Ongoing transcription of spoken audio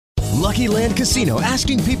Lucky Land Casino,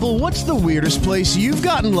 asking people, what's the weirdest place you've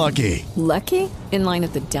gotten lucky? Lucky? In line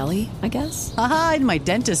at the deli, I guess? Aha, in my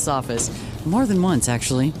dentist's office. More than once,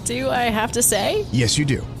 actually. Do I have to say? Yes, you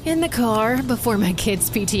do. In the car before my kids'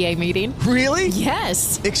 PTA meeting. Really?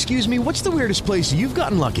 Yes. Excuse me, what's the weirdest place you've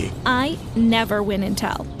gotten lucky? I never win and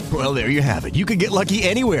tell. Well, there you have it. You can get lucky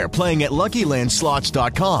anywhere, playing at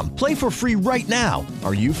LuckyLandSlots.com. Play for free right now.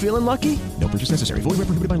 Are you feeling lucky? No purchase necessary. Void where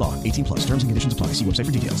prohibited by law. 18 plus. Terms and conditions apply. See website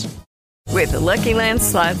for details. With the Lucky Land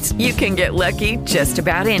Slots, you can get lucky just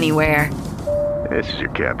about anywhere. This is your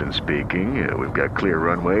captain speaking. We've got clear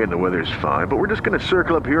runway and the weather's fine, but we're just going to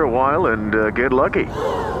circle up here a while and get lucky.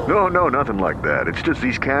 No, nothing like that. It's just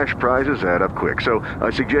these cash prizes add up quick. So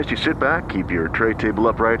I suggest you sit back, keep your tray table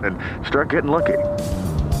upright, and start getting lucky.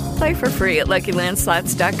 Play for free at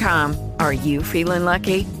LuckyLandSlots.com. Are you feeling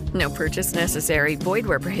lucky? No purchase necessary. Void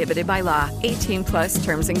where prohibited by law. 18 plus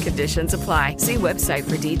terms and conditions apply. See website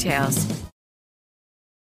for details.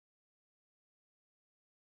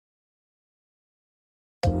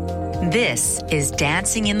 This is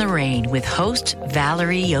Dancing in the Rain with host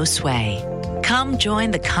Valerie Josue. Come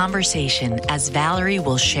join the conversation as Valerie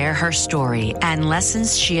will share her story and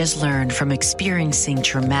lessons she has learned from experiencing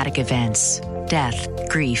traumatic events, death,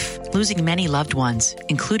 grief, losing many loved ones,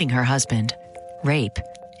 including her husband, rape,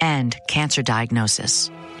 and cancer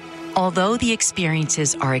diagnosis. Although the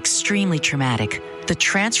experiences are extremely traumatic, the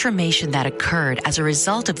transformation that occurred as a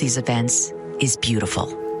result of these events is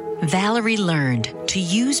beautiful. Valerie learned to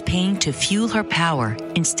use pain to fuel her power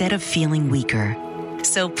instead of feeling weaker.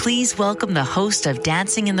 So please welcome the host of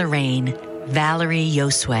Dancing in the Rain, Valerie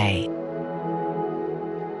Josue.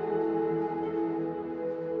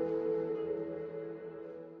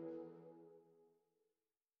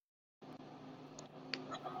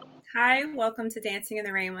 Hi, welcome to Dancing in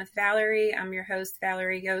the Rain with Valerie. I'm your host,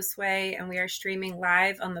 Valerie Josue, and we are streaming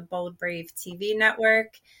live on the Bold Brave TV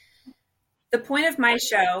network. The point of my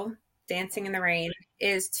show, Dancing in the Rain,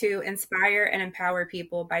 is to inspire and empower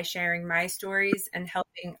people by sharing my stories and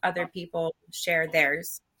helping other people share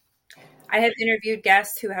theirs. I have interviewed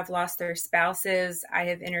guests who have lost their spouses. I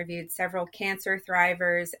have interviewed several cancer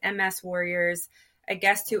thrivers, MS warriors, a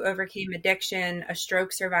guest who overcame addiction, a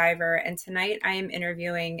stroke survivor, and tonight I am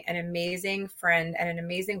interviewing an amazing friend and an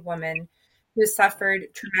amazing woman who suffered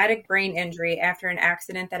traumatic brain injury after an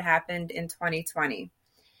accident that happened in 2020.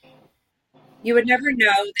 You would never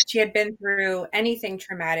know that she had been through anything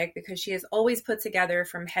traumatic because she is always put together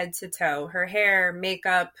from head to toe. Her hair,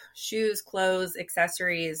 makeup, shoes, clothes,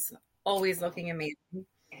 accessories, always looking amazing.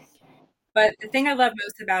 But the thing I love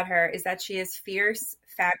most about her is that she is fierce,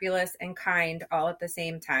 fabulous, and kind all at the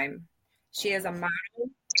same time. She is a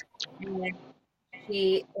model, and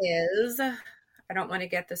she is, I don't want to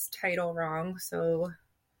get this title wrong, so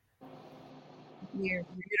read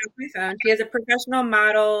it off my phone. She is a professional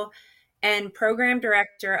model and program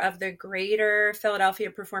director of the Greater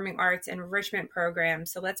Philadelphia Performing Arts Enrichment Program.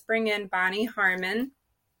 So let's bring in Bonnie Harmon.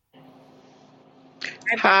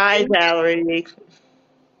 Hi, Valerie.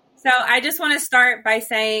 So I just want to start by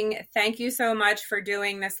saying thank you so much for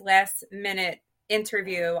doing this last minute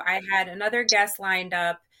interview. I had another guest lined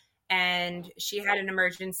up and she had an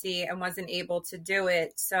emergency and wasn't able to do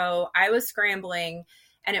it. So I was scrambling,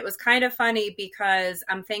 and it was kind of funny because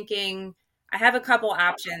I'm thinking I have a couple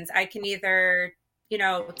options. I can either,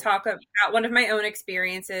 talk about one of my own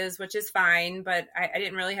experiences, which is fine, but I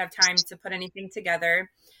didn't really have time to put anything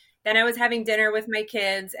together. Then I was having dinner with my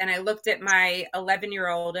kids and I looked at my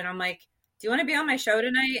 11-year-old and I'm like, do you want to be on my show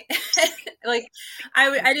tonight?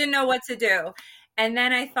 I didn't know what to do. And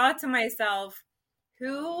then I thought to myself,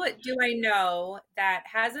 who do I know that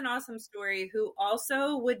has an awesome story, who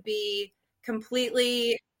also would be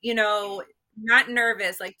completely, not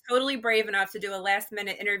nervous, like totally brave enough to do a last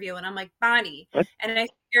minute interview. And I'm like, Bonnie. And I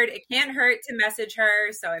figured it can't hurt to message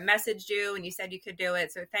her. So I messaged you and you said you could do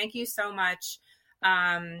it. So thank you so much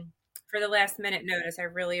for the last minute notice. I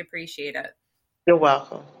really appreciate it. You're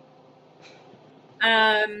welcome.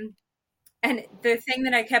 And the thing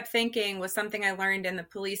that I kept thinking was something I learned in the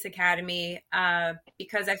police academy,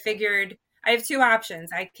 because I figured I have two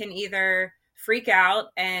options. I can either freak out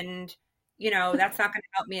and that's not going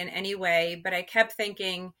to help me in any way. But I kept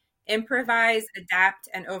thinking, improvise, adapt,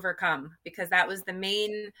 and overcome, because that was the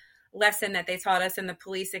main lesson that they taught us in the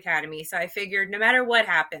police academy. So I figured no matter what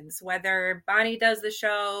happens, whether Bonnie does the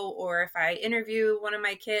show or if I interview one of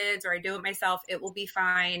my kids or I do it myself, it will be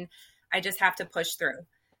fine. I just have to push through.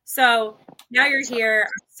 So now you're here.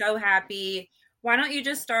 I'm so happy. Why don't you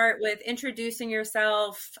just start with introducing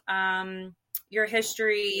yourself, your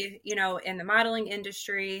history, in the modeling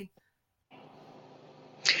industry?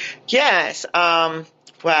 Yes.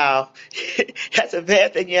 Wow. That's a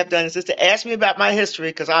bad thing you have done is just to ask me about my history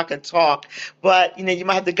because I can talk. But, you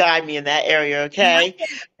might have to guide me in that area, Not okay? to,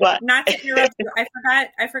 But not to interrupt you,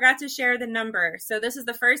 I forgot to share the number. So this is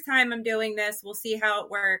the first time I'm doing this. We'll see how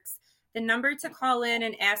it works. The number to call in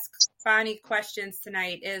and ask Bonnie questions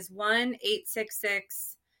tonight is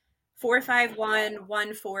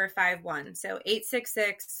 1-866-451-1451. So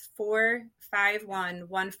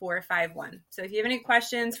 866-451-1451. So if you have any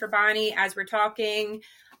questions for Bonnie as we're talking,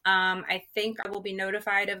 I think I will be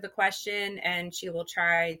notified of the question and she will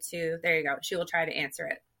try to answer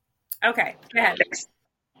it. Okay, go ahead.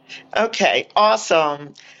 okay,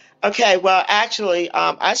 awesome. Okay, well, actually,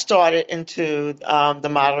 I started into the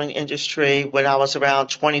modeling industry when I was around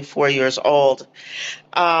 24 years old.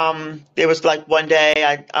 There was like one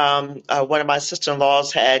day, one of my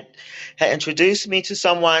sister-in-laws had introduced me to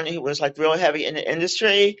someone who was like real heavy in the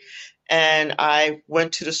industry, and I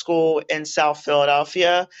went to the school in South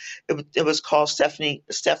Philadelphia. It was called Stephanie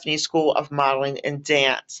School of Modeling and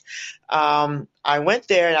Dance. I went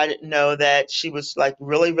there, and I didn't know that she was like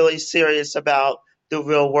really, really serious about the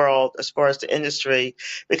real world as far as the industry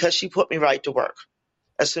because she put me right to work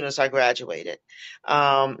as soon as I graduated.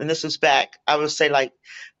 And this was back, I would say, like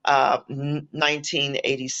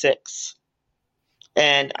 1986.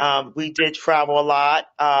 And we did travel a lot.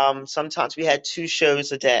 Sometimes we had 2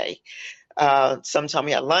 shows a day. Sometimes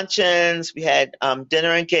we had luncheons, we had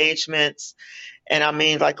dinner engagements, and I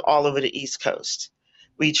mean, like all over the East Coast.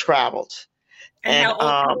 We traveled. And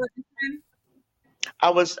how old were you at the time?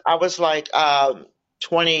 I was like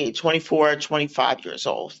 20, 24, 25 years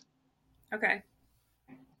old. Okay.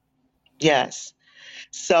 Yes.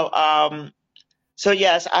 So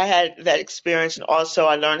yes, I had that experience, and also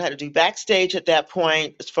I learned how to do backstage at that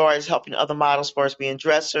point, as far as helping other models, as far as being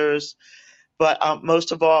dressers. But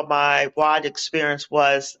most of all, my wide experience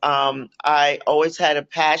was I always had a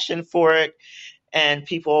passion for it, and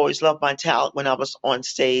people always loved my talent when I was on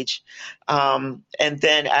stage. And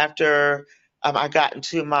then after I got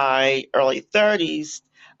into my early 30s,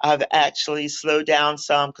 I've actually slowed down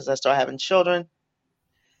some because I started having children.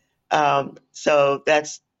 So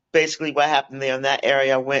that's basically what happened there in that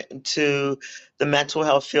area. I went into the mental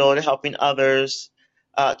health field, helping others,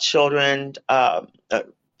 children,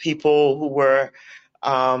 people who were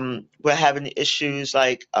having issues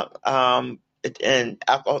like and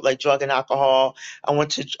alcohol, like drug and alcohol. I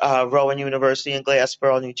went to Rowan University in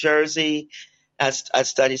Glassboro, New Jersey. I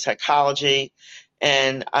studied psychology,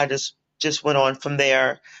 and I just went on from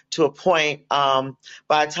there to a point. By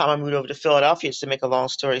the time I moved over to Philadelphia, just to make a long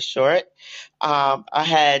story short, I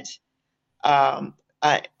had I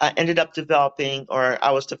ended up developing, or I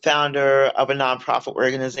was the founder of a nonprofit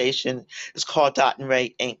organization. It's called Dot and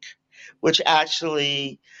Ray Inc., which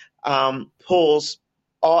actually pulls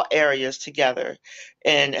all areas together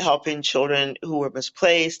in helping children who were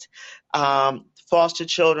misplaced, foster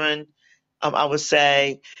children, I would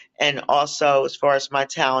say, and also as far as my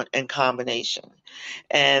talent and combination.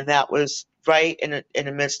 And that was right in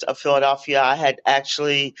the midst of Philadelphia. I had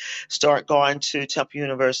actually started going to Temple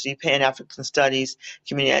University Pan-African Studies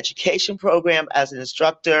Community Education Program as an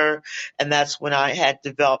instructor, and that's when I had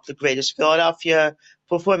developed the Greatest Philadelphia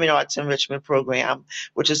Performing Arts Enrichment Program,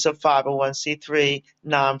 which is a 501c3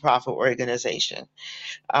 nonprofit organization.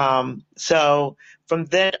 So from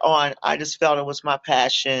then on, I just felt it was my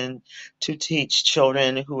passion to teach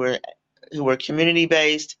children who were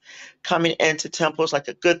community-based, coming into temples like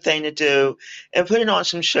a good thing to do, and putting on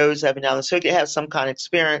some shows every now and then so they could have some kind of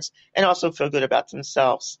experience and also feel good about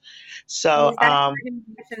themselves. So, is that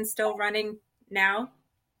organization still running now?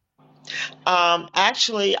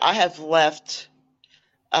 Actually, I have left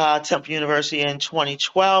Temple University in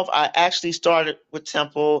 2012. I actually started with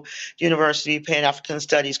Temple University Pan-African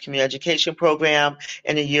Studies Community Education Program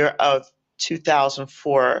in the year of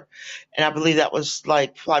 2004. And I believe that was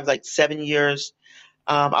probably like 7 years.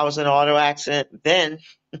 I was in an auto accident then,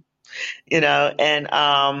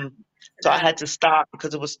 and so I had to stop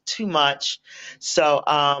because it was too much. So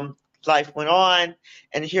life went on,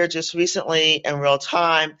 and here just recently in real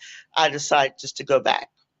time, I decided just to go back.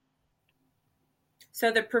 So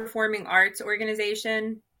the Performing Arts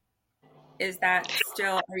Organization, are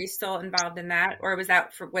you still involved in that, or was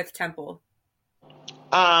that with Temple?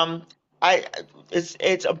 Since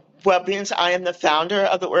I am the founder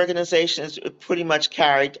of the organization, it pretty much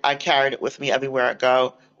I carried it with me everywhere I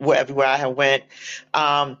go, everywhere I have went.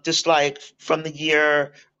 Just like from the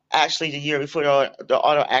year before the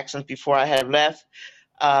auto accident, before I had left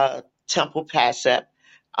Temple PASEP,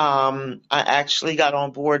 I actually got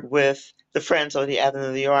on board with the Friends of the Avenue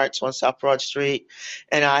of the Arts on South Broad Street,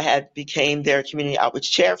 and I had became their community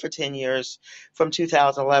outreach chair for 10 years, from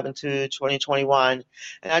 2011 to 2021.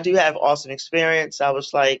 And I do have awesome experience. I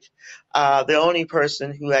was like the only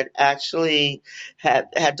person who had actually had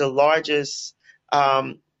the largest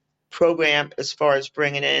program as far as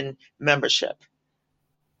bringing in membership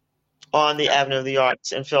on the Avenue of the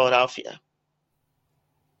Arts in Philadelphia.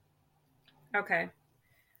 Okay.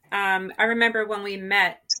 I remember when we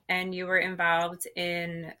met and you were involved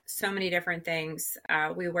in so many different things.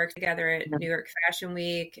 We worked together at New York Fashion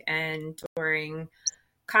Week and during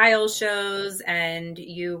Kyle's shows, and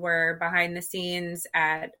you were behind the scenes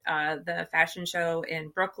at the fashion show in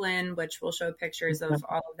Brooklyn, which we'll show pictures of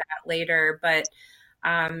all of that later. But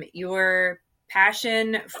your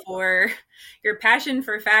passion for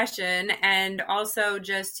fashion, and also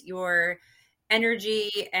just your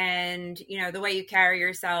energy and, the way you carry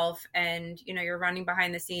yourself, and, you're running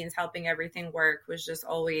behind the scenes, helping everything work, was just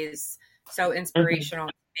always so inspirational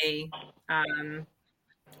to me.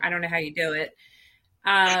 I don't know how you do it.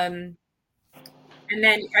 And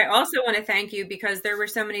then I also want to thank you, because there were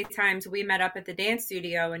so many times we met up at the dance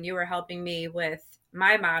studio and you were helping me with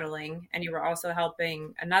my modeling, and you were also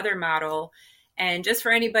helping another model. And just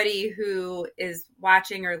for anybody who is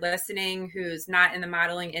watching or listening who's not in the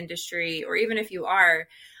modeling industry, or even if you are,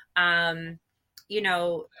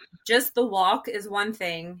 just the walk is one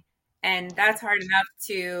thing, and that's hard enough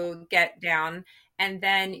to get down. And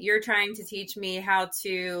then you're trying to teach me how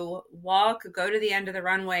to walk, go to the end of the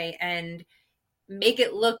runway, and make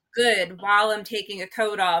it look good while I'm taking a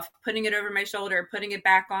coat off, putting it over my shoulder, putting it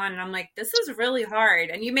back on. And I'm like, this is really hard.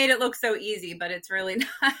 And you made it look so easy, but it's really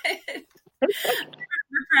not.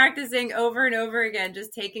 We're practicing over and over again,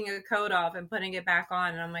 just taking a coat off and putting it back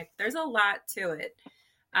on. And I'm like, there's a lot to it.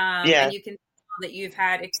 And you can tell that you've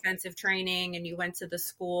had extensive training and you went to the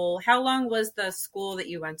school. How long was the school that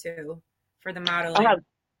you went to for the modeling?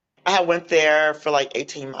 I went there for like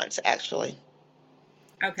 18 months, actually.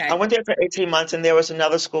 Okay. I went there for 18 months, and there was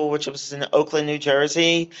another school which was in Oakland, New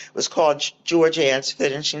Jersey. It was called George Ann's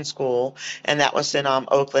Finishing School, and that was in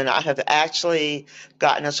Oakland. I have actually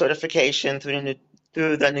gotten a certification through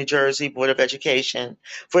the New Jersey Board of Education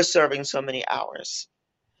for serving so many hours.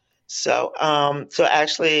 So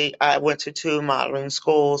actually, I went to 2 modeling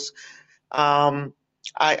schools. I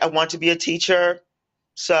want to be a teacher.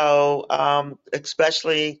 So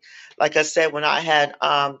especially, like I said, when I had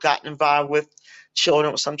gotten involved with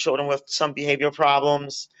some children with some behavioral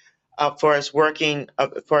problems, for us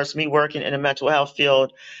me working in the mental health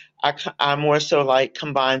field, I more so like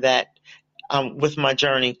combine that with my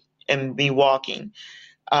journey and me walking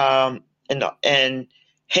and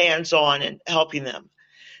hands-on and helping them.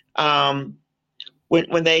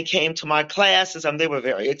 When they came to my classes, they were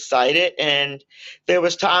very excited, and there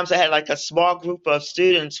was times I had like a small group of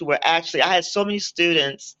students who were I had so many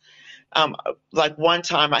students. Like one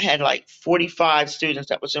time I had like 45 students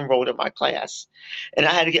that was enrolled in my class, and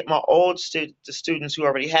I had to get my the students who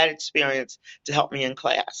already had experience to help me in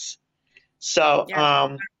class. So,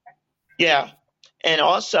 yeah. And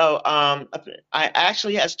also, I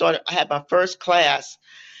actually I had my first class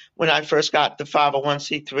when I first got the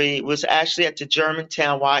 501c3. It was actually at the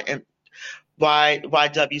Germantown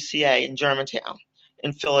YWCA in Germantown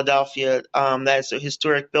in Philadelphia. That's a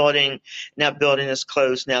historic building, and that building is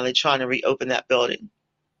closed now. They're trying to reopen that building.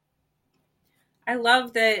 I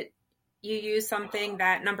love that you use something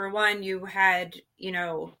that, number one, you had,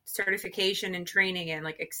 certification and training in,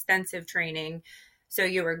 like extensive training. So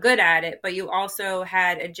you were good at it, but you also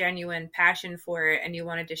had a genuine passion for it, and you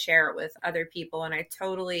wanted to share it with other people. And I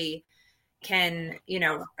totally can,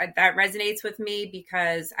 that resonates with me,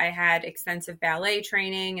 because I had extensive ballet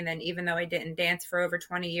training. And then even though I didn't dance for over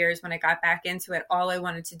 20 years, when I got back into it, all I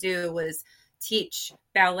wanted to do was teach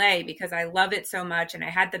ballet, because I love it so much. And I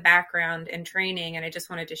had the background and training, and I just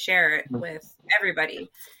wanted to share it with everybody.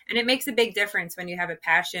 And it makes a big difference when you have a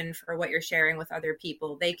passion for what you're sharing with other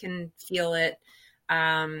people. They can feel it.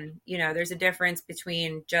 There's a difference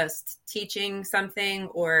between just teaching something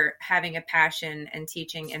or having a passion and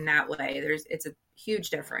teaching in that way. It's a huge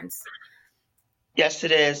difference. Yes,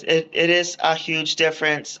 it is. It is a huge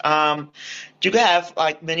difference. You can have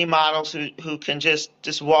like many models who can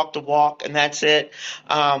just walk the walk and that's it.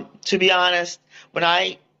 To be honest, when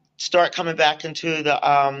I start coming back into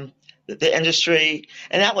the industry,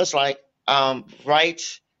 and that was like right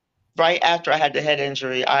after I had the head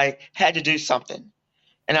injury, I had to do something.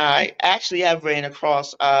 And I actually have ran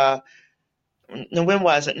across, when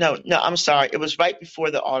was it? No, I'm sorry. It was right before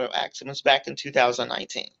the auto accident. It was back in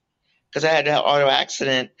 2019. Because I had that auto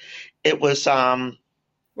accident. It was.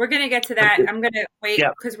 Were We're going to get to that. I'm going to wait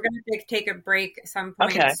Yep. because we're going to take a break at some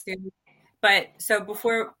point Okay. soon. But so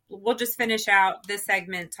before, we'll just finish out this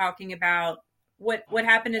segment talking about what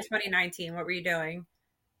happened in 2019. What were you doing?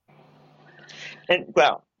 And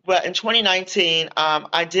well, in 2019,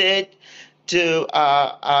 I did do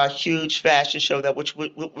a huge fashion show which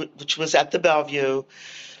was at the Bellevue,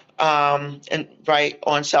 and right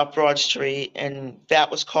on South Broad Street, and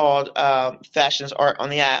that was called Fashions Art on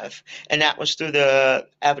the Ave, and that was through the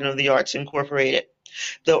Avenue of the Arts Incorporated.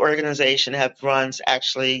 The organization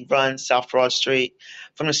actually runs South Broad Street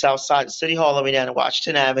from the south side of City Hall all the way down to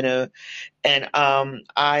Washington Avenue. And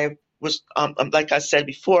I was, like I said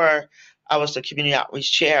before, I was the community outreach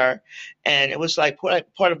chair, and it was like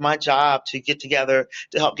part of my job to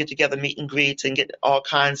help get together meet and greets and get all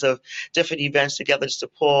kinds of different events together just to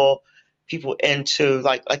pull people into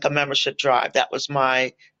like a membership drive. That was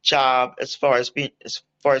my job as far as being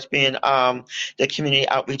the community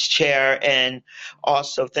outreach chair, and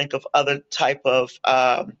also think of other type of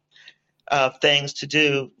things to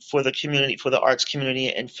do for the community, for the arts community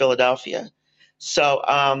in Philadelphia.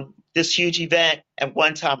 So this huge event, at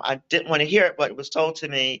one time I didn't want to hear it, but it was told to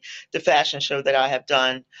me, the fashion show that I have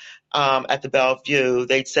done at the Bellevue,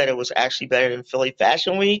 they said it was actually better than Philly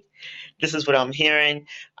Fashion Week. This is what I'm hearing.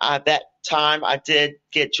 That time I did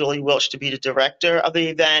get Julie Welch to be the director of the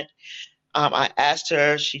event. I asked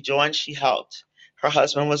her, she joined, she helped. Her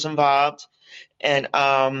husband was involved. And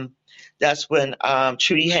that's when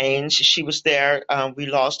Trudy Haynes, she was there. We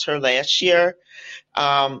lost her last year.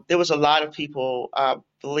 There was a lot of people. I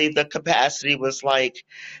believe the capacity was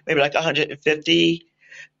maybe 150,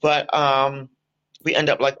 but we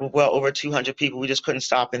ended up well over 200 people. We just couldn't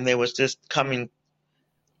stop, and they was just coming.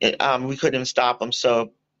 We couldn't even stop them.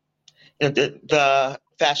 So the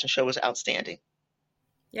fashion show was outstanding.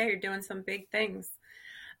 Yeah, you're doing some big things.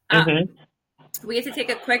 Mm-hmm. We get to take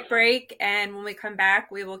a quick break, and when we come back,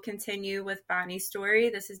 we will continue with Bonnie's story.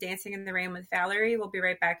 This is Dancing in the Rain with Valerie. We'll be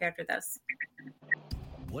right back after this.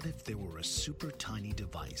 What if there were a super tiny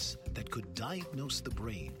device that could diagnose the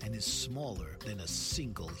brain and is smaller than a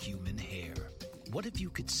single human hair? What if you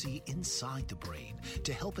could see inside the brain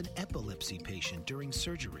to help an epilepsy patient during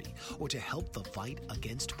surgery or to help the fight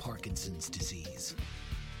against Parkinson's disease?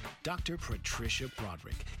 Dr. Patricia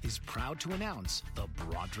Broderick is proud to announce the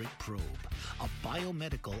Broderick Probe, a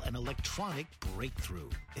biomedical and electronic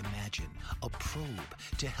breakthrough. Imagine a probe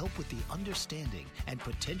to help with the understanding and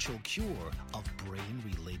potential cure of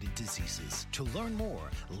brain-related diseases. To learn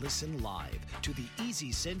more, listen live to the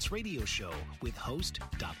Easy Sense radio show with host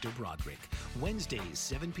Dr. Broderick, Wednesdays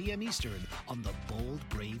 7 p.m. Eastern on the Bold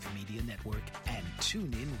Brave Media Network and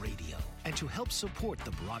TuneIn Radio. And to help support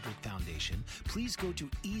the Broderick Foundation, please go to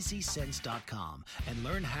EasySense.com and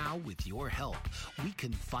learn how, with your help, we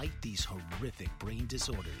can fight these horrific brain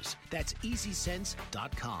disorders. That's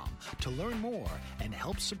EasySense.com to learn more and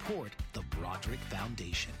help support the Broderick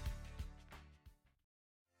Foundation.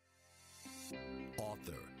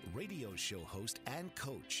 Author, radio show host, and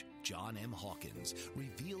coach John M. Hawkins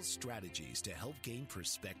reveals strategies to help gain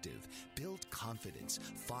perspective, build confidence,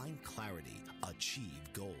 find clarity, achieve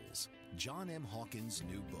goals. John M. Hawkins'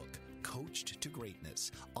 new book, Coached to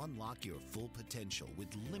Greatness, Unlock Your Full Potential with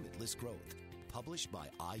Limitless Growth, published by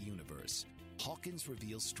iUniverse. Hawkins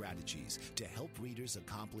reveals strategies to help readers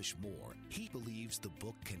accomplish more. He believes the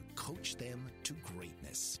book can coach them to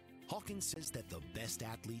greatness. Hawkins says that the best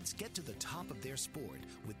athletes get to the top of their sport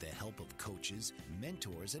with the help of coaches,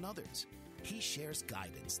 mentors, and others. He shares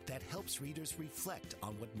guidance that helps readers reflect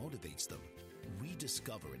on what motivates them. We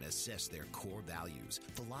discover and assess their core values,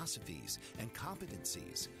 philosophies, and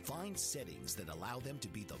competencies, find settings that allow them to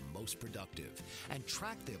be the most productive, and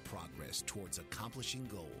track their progress towards accomplishing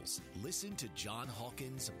goals. Listen to John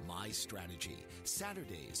Hawkins' My Strategy,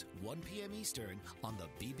 Saturdays, 1 p.m. Eastern on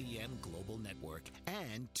the BBM Global Network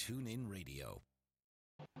and TuneIn Radio.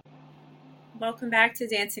 Welcome back to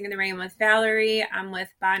Dancing in the Rain with Valerie. I'm with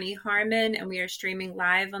Bonnie Harmon, and we are streaming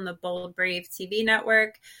live on the Bold Brave TV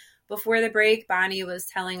network. Before the break, Bonnie was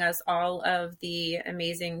telling us all of the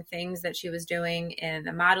amazing things that she was doing in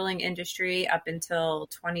the modeling industry up until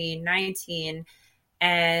 2019.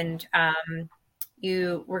 And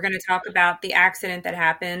you were going to talk about the accident that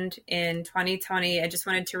happened in 2020. I just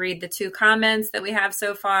wanted to read the two comments that we have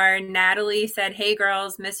so far. Natalie said, "Hey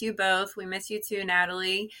girls, miss you both. We miss you too,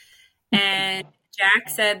 Natalie." And Jack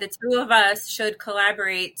said the two of us should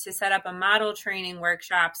collaborate to set up a model training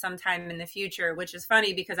workshop sometime in the future, which is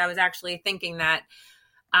funny because I was actually thinking that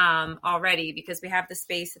already, because we have the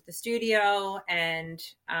space at the studio and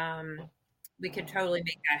we could totally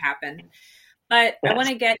make that happen. But I want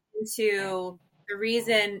to get into the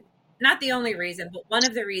reason not the only reason, but one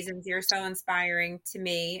of the reasons you're so inspiring to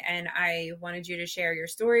me, and I wanted you to share your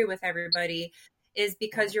story with everybody, is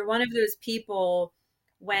because you're one of those people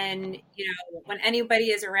when, when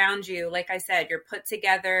anybody is around you, like I said, you're put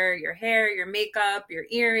together, your hair, your makeup, your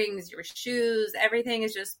earrings, your shoes, everything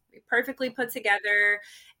is just perfectly put together,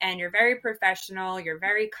 and you're very professional, you're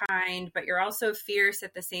very kind, but you're also fierce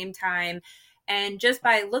at the same time. And just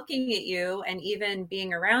by looking at you and even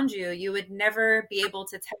being around you, you would never be able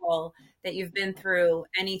to tell that you've been through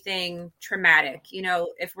anything traumatic.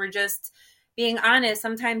 If we're just being honest,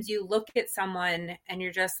 sometimes you look at someone and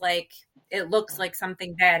you're just like, it looks like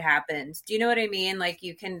something bad happened. Do you know what I mean? Like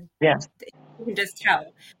you can just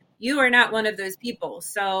tell. You are not one of those people.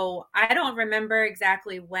 So I don't remember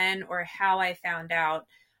exactly when or how I found out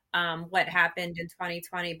what happened in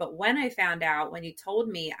 2020. But when I found out, when you told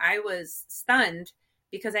me, I was stunned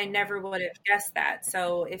because I never would have guessed that.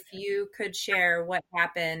 So if you could share what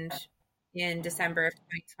happened in December of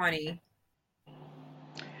 2020.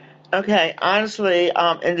 Okay, honestly,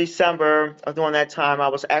 in December of during that time, I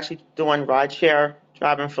was actually doing rideshare,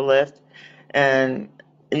 driving for Lyft, and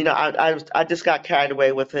I just got carried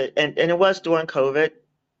away with it, and it was during COVID,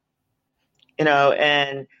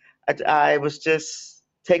 and I was just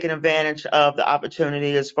taking advantage of the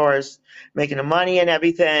opportunity as far as making the money and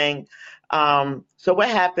everything. So what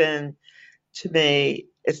happened to me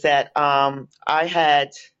is that I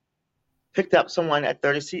had picked up someone at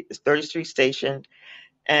 30th Street Station,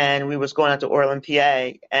 and we was going out to Orland,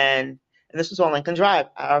 PA, and this was on Lincoln Drive,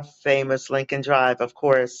 our famous Lincoln Drive, of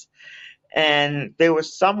course. And there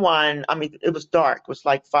was someone, it was dark, it was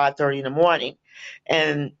like 5:30 in the morning,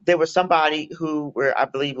 and there was somebody I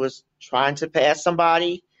believe was trying to pass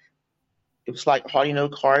somebody. It was like hardly no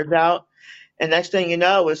cars out. And next thing you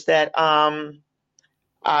know is that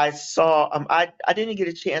I saw, I didn't get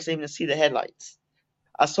a chance even to see the headlights.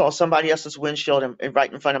 I saw somebody else's windshield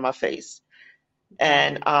right in front of my face.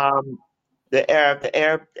 And the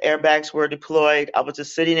airbags were deployed. I was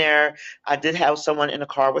just sitting there. I did have someone in the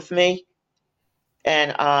car with me,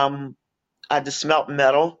 and I just smelled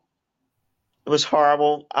metal. It was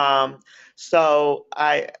horrible. So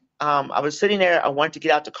I was sitting there. I wanted to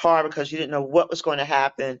get out the car because you didn't know what was going to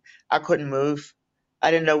happen. I couldn't move.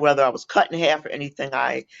 I didn't know whether I was cut in half or anything.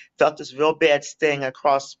 I felt this real bad sting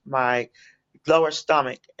across my lower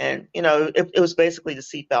stomach, and it was basically the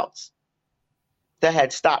seatbelts that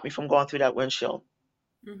had stopped me from going through that windshield.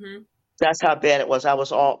 Mm-hmm. That's how bad it was. I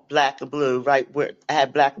was all black and blue, right where I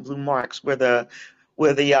had black and blue marks where the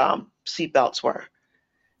seatbelts were.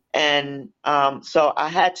 And so I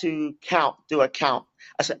had to do a count.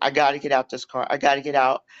 I said, I got to get out this car. I got to get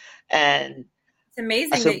out. And it's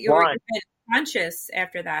amazing said, that you were even conscious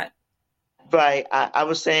after that. Right. I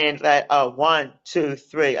was saying that 1, 2,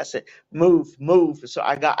 3. I said, move, move. So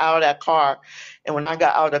I got out of that car, and when I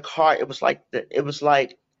got out of the car, it was like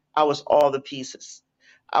I was all the pieces.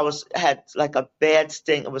 Had like a bad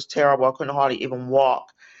sting. It was terrible. I couldn't hardly even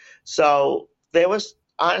walk. So there was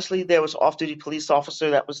off-duty police officer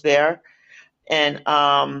that was there, and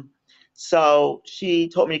so she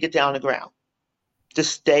told me to get down on the ground,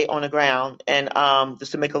 just stay on the ground, and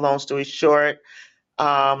just to make a long story short.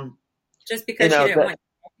 Just because she didn't want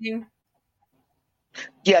you.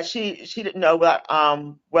 Yeah, she didn't know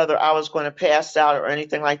whether I was going to pass out or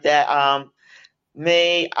anything like that. I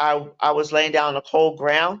was laying down on the cold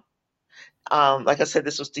ground. Like I said,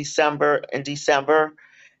 this was in December,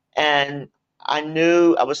 and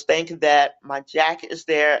I was thinking that my jacket is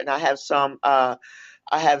there, and I have some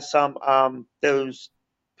those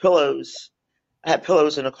pillows. I had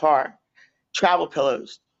pillows in the car, travel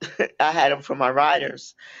pillows. I had them for my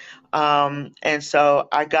riders. And so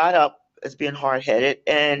I got up as being hard-headed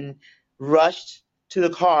and rushed to the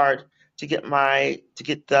car to get my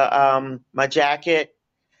jacket,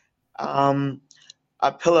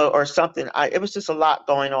 a pillow or something. It was just a lot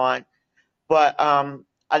going on, but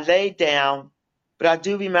I laid down. But I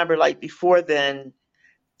do remember, like before then,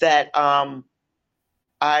 that by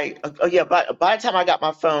the time I got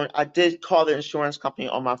my phone, I did call the insurance company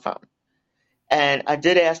on my phone, and I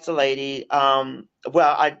did ask the lady.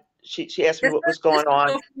 She asked me what was going on.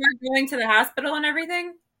 Before going to the hospital and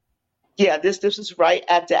everything? Yeah, this is right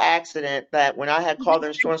at the accident that when I had called the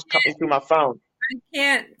insurance company through my phone. I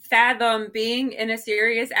can't fathom being in a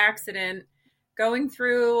serious accident, going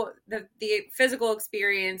through the physical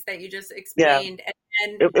experience that you just explained,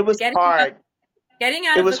 and it was hard. Getting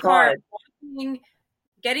out of the car,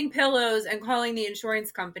 getting pillows and calling the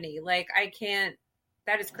insurance company. Like, I can't.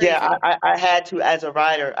 That is crazy. Yeah, I had to, as a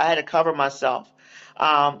rider, I had to cover myself.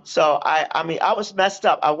 So I was messed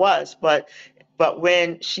up. I was, but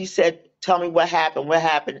when she said, tell me what happened. What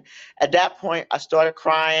happened? At that point, I started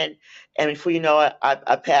crying, and before you know it,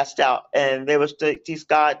 I passed out. And there was these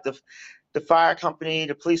guys, the fire company,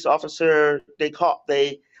 the police officer.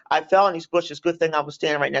 I fell in these bushes. Good thing I was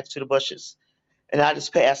standing right next to the bushes, and I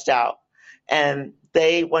just passed out. And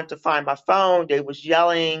they went to find my phone. They was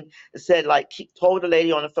yelling and said, like, told the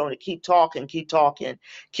lady on the phone to keep talking, keep talking,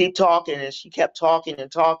 keep talking. And she kept talking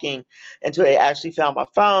and talking until they actually found my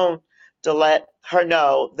phone to let her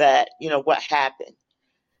know that, what happened,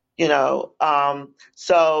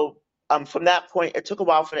 So from that point, it took a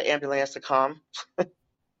while for the ambulance to come.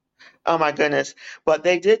 Oh, my goodness. But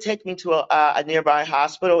they did take me to a nearby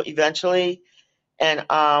hospital eventually. And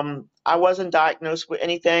I wasn't diagnosed with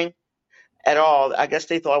anything at all. I guess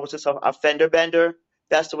they thought it was just a fender bender.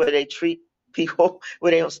 That's the way they treat people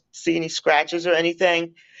where they don't see any scratches or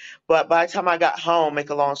anything. But by the time I got home, make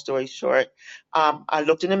a long story short, I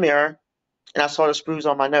looked in the mirror and I saw the screws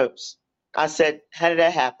on my nose. I said, how did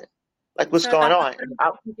that happen? Like, what's So going the on?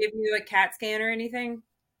 hospital didn't give you a CAT scan or anything?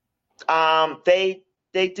 They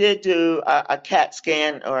did do a CAT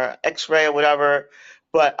scan or X-ray or whatever,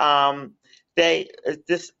 but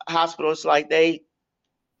this hospital is like they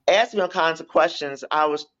asked me all kinds of questions. I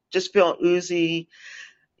was just feeling oozy,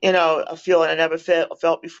 a feeling I never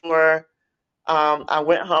felt before. I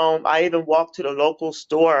went home. I even walked to the local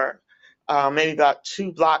store, maybe about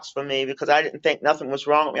 2 blocks from me, because I didn't think nothing was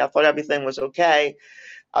wrong with me. I thought everything was okay.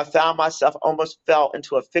 I found myself almost fell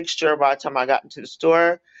into a fixture by the time I got into the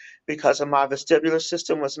store because of my vestibular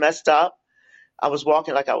system was messed up. I was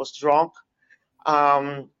walking like I was drunk,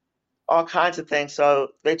 all kinds of things. So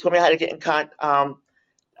they told me how to get in contact.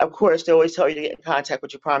 Of course, they always tell you to get in contact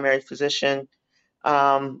with your primary physician.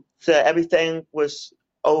 So everything was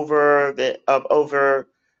over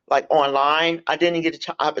like online. I didn't get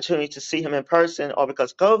an opportunity to see him in person, or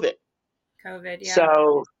because of COVID. COVID, yeah.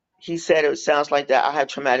 So he said it sounds like that I have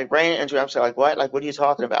traumatic brain injury. I'm saying, like, what? Like, what are you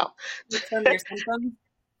talking about? From your symptoms?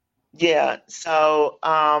 Yeah. So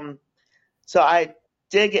I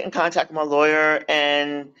did get in contact with my lawyer,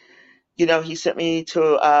 and he sent me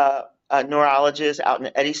to a neurologist out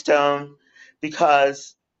in Eddystone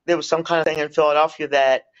because there was some kind of thing in Philadelphia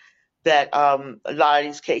that a lot of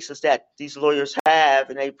these cases that these lawyers have,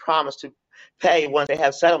 and they promise to pay once they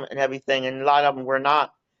have settlement and everything, and a lot of them were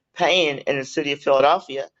not paying in the city of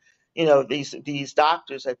Philadelphia. These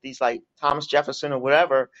doctors at these like Thomas Jefferson or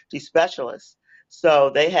whatever, these specialists.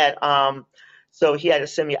 So they had so he had to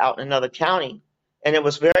send me out in another county, and it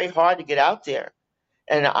was very hard to get out there.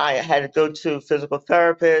 And I had to go to physical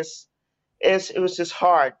therapists. It was just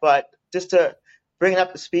hard, but just to bring it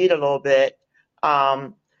up to speed a little bit,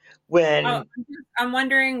 when I'm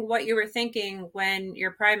wondering what you were thinking when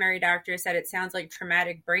your primary doctor said it sounds like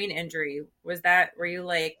traumatic brain injury. Were you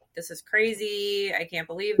like, this is crazy, I can't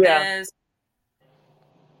believe this?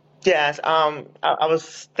 Yes, I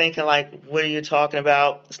was thinking, like, what are you talking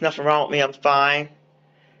about? There's nothing wrong with me, I'm fine,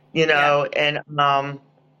 and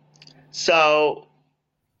so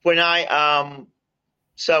when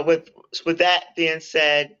so with that being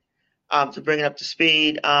said, to bring it up to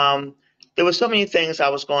speed, there were so many things I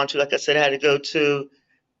was going to. Like I said, I had to go to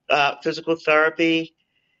physical therapy.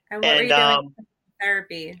 And what were you doing in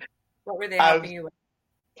therapy? What were they helping you with?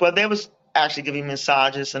 Well, they was actually giving me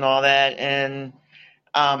massages and all that, and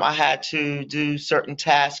I had to do certain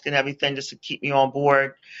tasks and everything just to keep me on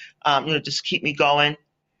board, just keep me going.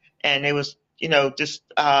 And it was, just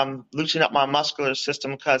loosening up my muscular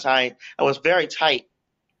system because I was very tight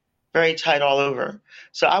all over.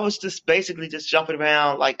 So I was just basically just jumping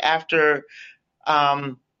around. Like after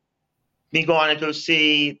me going to go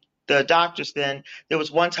see the doctors, then there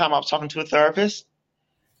was one time I was talking to a therapist,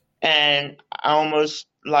 and I almost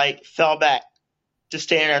like fell back, just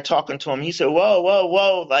standing there talking to him. He said, whoa, whoa,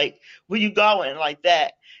 whoa, like, where you going? Like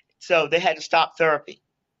that. So they had to stop therapy.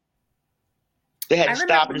 They had to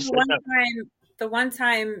stop it. The one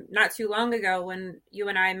time not too long ago when you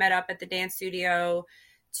and I met up at the dance studio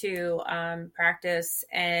to practice,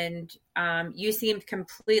 and you seemed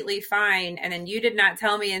completely fine. And then you did not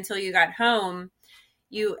tell me until you got home.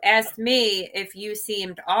 You asked me if you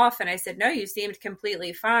seemed off, and I said, no, you seemed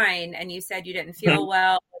completely fine. And you said you didn't feel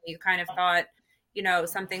well. You kind of thought,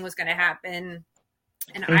 something was going to happen.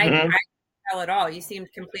 And I didn't tell at all. You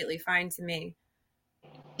seemed completely fine to me.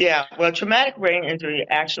 Yeah, well, traumatic brain injury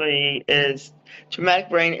actually is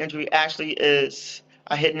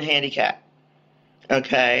a hidden handicap.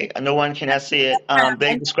 Okay, no one can see it.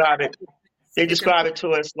 They describe it to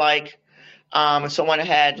us like if someone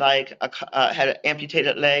had like had an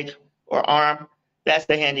amputated leg or arm, that's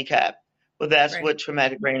the handicap. Well, that's what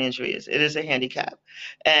traumatic brain injury is. It is a handicap,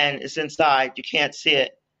 and it's inside. You can't see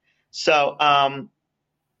it. So,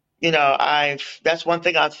 that's one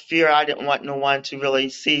thing I fear. I didn't want no one to really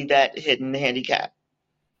see that hidden handicap.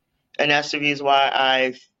 And that's the reason why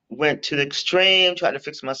I went to the extreme, tried to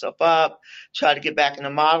fix myself up, tried to get back into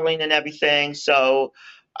modeling and everything. So,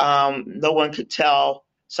 no one could tell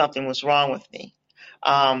something was wrong with me.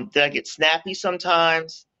 Did I get snappy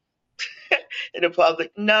sometimes in the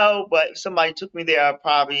public? No, but if somebody took me there, I'd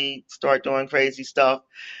probably start doing crazy stuff.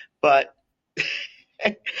 But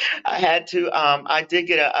I did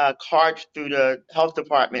get a card through the health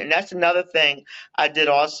department. And that's another thing I did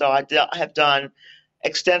also. I have done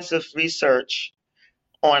extensive research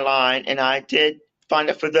online, and I did find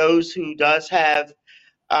that for those who does have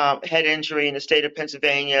head injury in the state of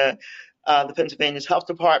Pennsylvania, the Pennsylvania's health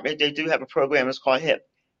department, they do have a program. It's called head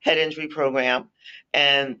injury program.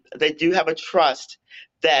 And they do have a trust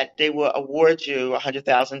that they will award you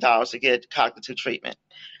 $100,000 to get cognitive treatment.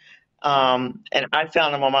 And I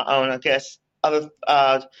found them on my own. I guess other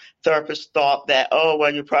therapists thought that, oh,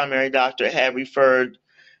 well, your primary doctor had referred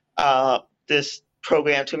this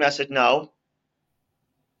program to me. I said, no,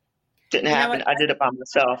 didn't happen. I did it by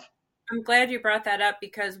myself. I'm glad you brought that up,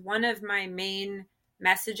 because one of my main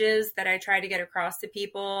messages that I try to get across to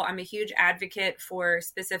people, I'm a huge advocate for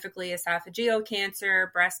specifically esophageal cancer,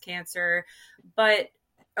 breast cancer, but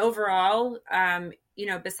overall,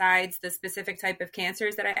 besides the specific type of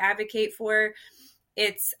cancers that I advocate for,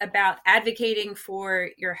 it's about advocating for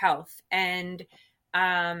your health. And,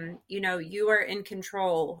 you are in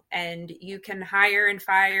control, and you can hire and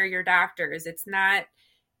fire your doctors. It's not,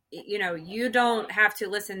 you don't have to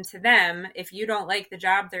listen to them. If you don't like the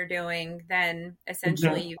job they're doing, then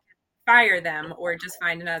essentially you can fire them or just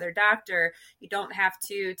find another doctor. You don't have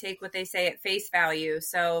to take what they say at face value.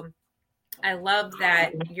 So I love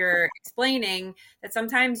that you're explaining that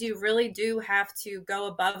sometimes you really do have to go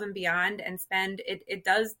above and beyond and spend it. It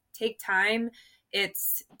does take time. It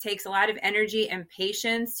takes a lot of energy and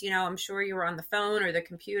patience. I'm sure you were on the phone or the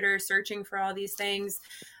computer searching for all these things.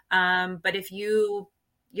 But if you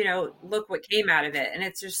look what came out of it. And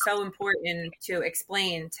it's just so important to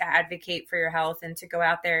explain, to advocate for your health, and to go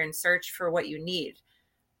out there and search for what you need,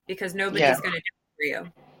 because nobody's going to do it for you.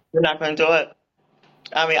 You're not going to do it.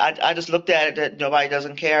 I mean, I just looked at it that nobody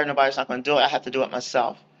doesn't care. Nobody's not going to do it. I have to do it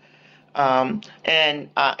myself. I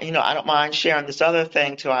don't mind sharing this other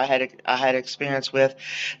thing too. I had experience with.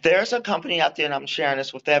 There's a company out there, and I'm sharing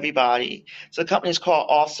this with everybody. So the company's called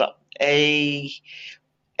Allsup. ALLSUP.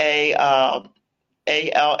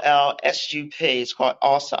 It's called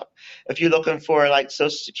Allsup. If you're looking for like Social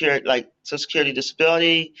Security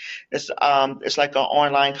disability, it's like an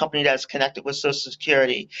online company that's connected with Social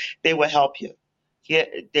Security. They will help you.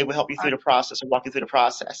 They will help you through the process and walk you through the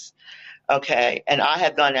process. Okay, and I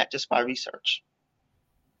have done that just by research.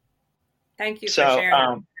 Thank you for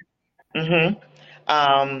sharing.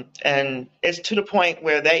 And it's to the point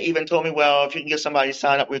where they even told me, well, if you can get somebody to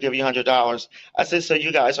sign up, we'll give you $100. I said, so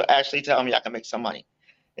you guys are actually telling me I can make some money?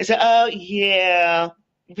 They said, oh, yeah,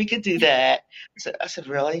 we could do that. I said,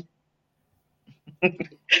 really?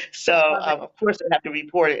 So, of course, I have to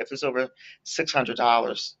report it if it's over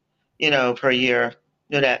 $600, per year,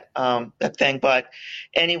 that thing. But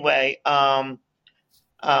anyway, I've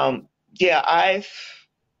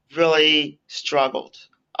really struggled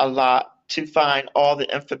a lot to find all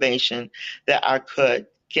the information that I could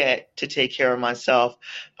get to take care of myself.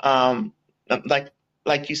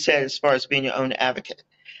 Like you said, as far as being your own advocate,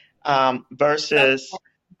 versus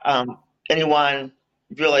anyone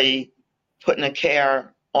really putting a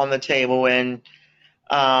care on the table and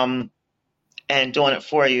doing it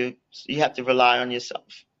for you. So you have to rely on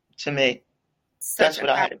yourself. To me, that's what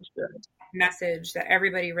I had experienced. Message that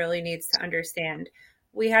everybody really needs to understand.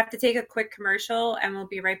 We have to take a quick commercial, and we'll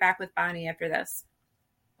be right back with Bonnie after this.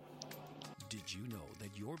 Did you know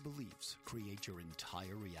that your beliefs create your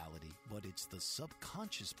entire reality, but it's the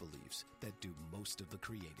subconscious beliefs that do most of the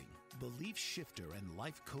creating? Belief shifter and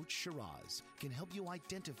life coach Shiraz can help you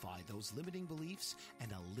identify those limiting beliefs and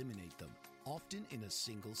eliminate them, often in a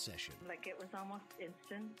single session. Like, it was almost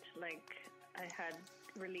instant, like I had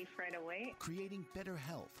relief right away. Creating better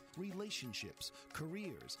health, relationships,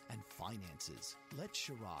 careers, and finances. Let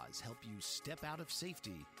Shiraz help you step out of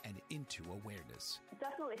safety and into awareness.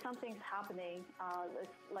 Definitely something's happening.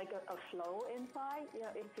 It's like a flow inside.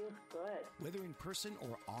 It feels good. Whether in person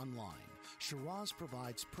or online, Shiraz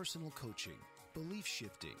provides personal coaching, belief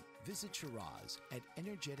shifting. Visit Shiraz at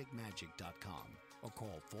energeticmagic.com or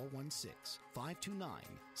call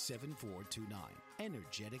 416-529-7429.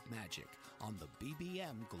 Energetic Magic on the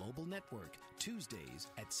BBM Global Network, Tuesdays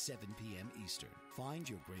at 7 p.m. Eastern. Find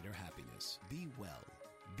your greater happiness. Be well.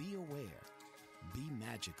 Be aware. Be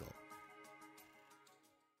magical.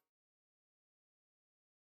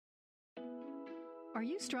 Are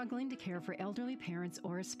you struggling to care for elderly parents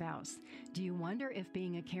or a spouse? Do you wonder if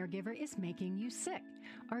being a caregiver is making you sick?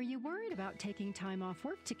 Are you worried about taking time off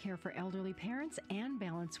work to care for elderly parents and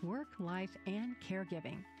balance work, life, and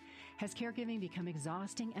caregiving? Has caregiving become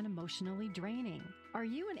exhausting and emotionally draining? Are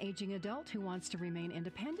you an aging adult who wants to remain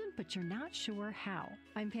independent, but you're not sure how?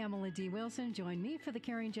 I'm Pamela D. Wilson. Join me for the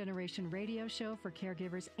Caring Generation radio show for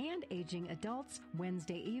caregivers and aging adults,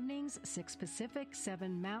 Wednesday evenings, 6 Pacific,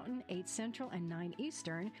 7 Mountain, 8 Central, and 9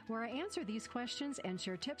 Eastern, where I answer these questions and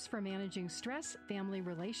share tips for managing stress, family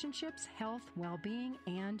relationships, health, well-being,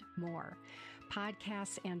 and more.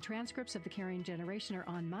 Podcasts and transcripts of The Caring Generation are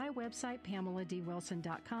on my website,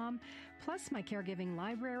 PamelaDWilson.com, plus my caregiving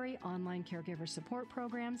library, online caregiver support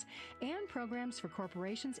programs, and programs for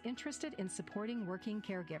corporations interested in supporting working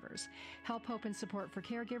caregivers. Help, hope, and support for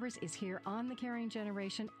caregivers is here on The Caring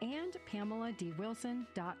Generation and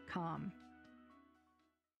PamelaDWilson.com.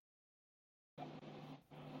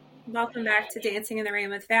 Welcome back to Dancing in the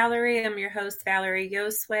Rain with Valerie. I'm your host, Valerie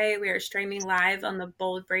Yosway. We are streaming live on the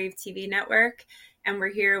Bold Brave TV network, and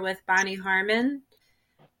we're here with Bonnie Harmon.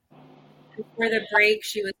 Before the break,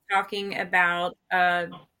 she was talking about a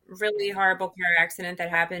really horrible car accident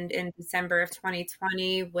that happened in December of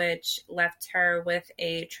 2020, which left her with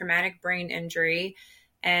a traumatic brain injury.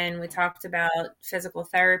 And we talked about physical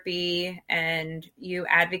therapy and you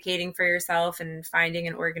advocating for yourself and finding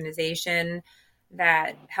an organization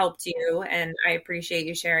that helped you, and I appreciate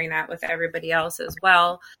you sharing that with everybody else as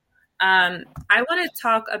well. I want to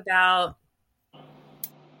talk about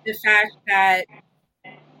the fact that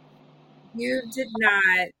you did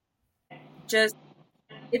not just,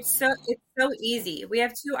 it's so easy. We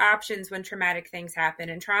have two options when traumatic things happen,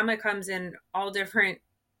 and trauma comes in all different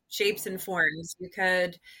shapes and forms. You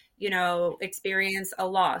could, experience a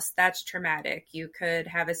loss. That's traumatic. You could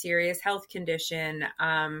have a serious health condition.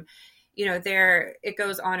 It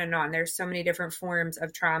goes on and on. There's so many different forms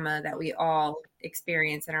of trauma that we all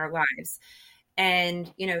experience in our lives.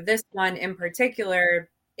 And, this one in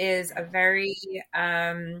particular is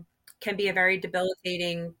can be a very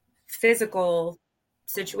debilitating physical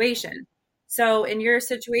situation. So in your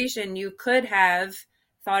situation, you could have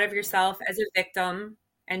thought of yourself as a victim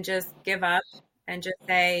and just give up and just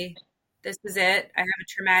say, this is it. I have a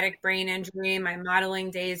traumatic brain injury. My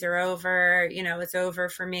modeling days are over. It's over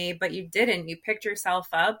for me. But you didn't. You picked yourself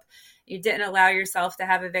up. You didn't allow yourself to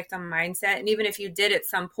have a victim mindset. And even if you did at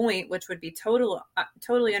some point, which would be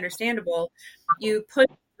totally understandable, you put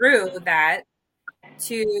through that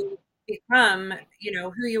to become,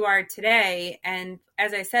 who you are today. And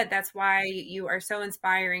as I said, that's why you are so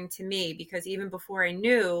inspiring to me, because even before I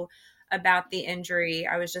knew about the injury,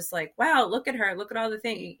 I was just like, wow, look at her. Look at all the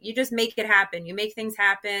things. You just make it happen. You make things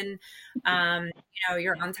happen.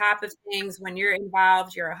 You're on top of things. When you're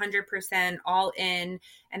involved, you're 100% all in.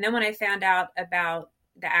 And then when I found out about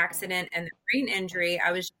the accident and the brain injury,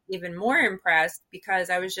 I was even more impressed, because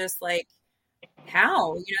I was just like,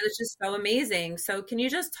 how? It's just so amazing. So can you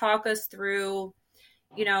just talk us through,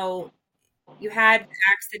 you had an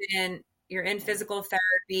accident, you're in physical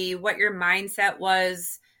therapy, what your mindset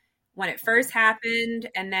was when it first happened,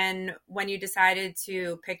 and then when you decided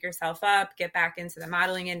to pick yourself up, get back into the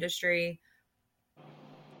modeling industry?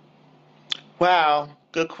 Wow,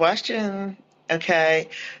 good question. Okay,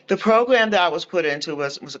 the program that I was put into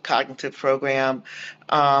was a cognitive program.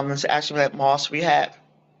 It's actually at Moss Rehab.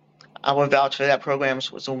 I will vouch for that program. It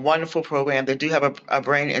was a wonderful program. They do have a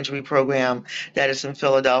brain injury program that is in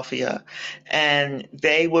Philadelphia, and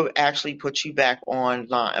they will actually put you back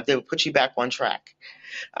online. They will put you back on track.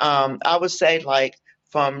 I would say,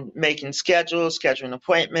 from making scheduling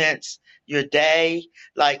appointments, your day,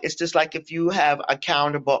 it's just like if you have a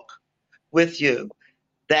calendar book with you,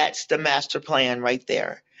 that's the master plan right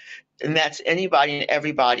there. And that's anybody and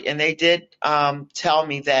everybody. And they did tell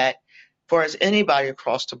me that for as anybody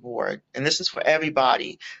across the board, and this is for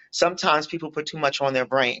everybody, sometimes people put too much on their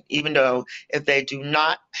brain, even though if they do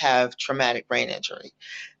not have traumatic brain injury,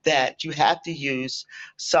 that you have to use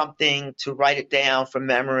something to write it down from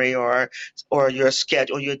memory or your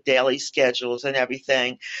schedule, your daily schedules and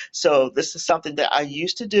everything. So this is something that I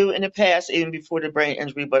used to do in the past, even before the brain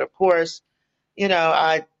injury. But of course,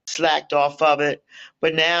 I slacked off of it.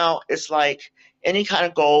 But now it's like any kind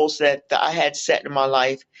of goals that I had set in my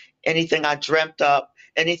life, anything I dreamt up,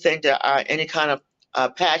 any kind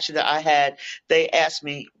of passion that I had, they asked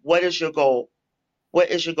me, what is your goal? What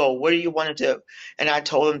is your goal? What do you want to do? And I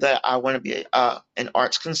told them that I want to be an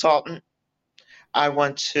arts consultant. I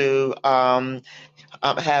want to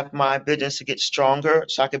have my business to get stronger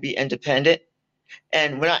so I could be independent.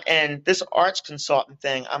 And this arts consultant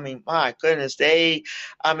thing, I mean, my goodness, I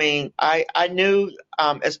knew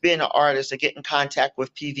as being an artist to get in contact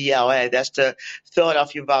with PVLA. That's the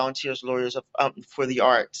Philadelphia Volunteers Lawyers for the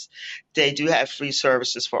Arts. They do have free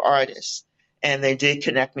services for artists. And they did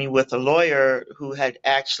connect me with a lawyer who had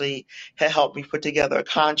helped me put together a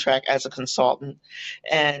contract as a consultant.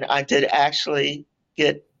 And I did actually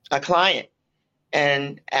get a client.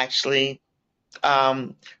 And actually,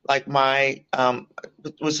 like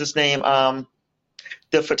what's his name?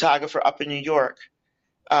 The photographer up in New York,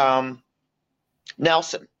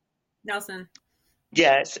 Nelson. Nelson.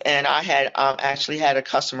 Yes, and I had actually had a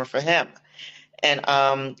customer for him.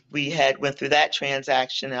 And we went through that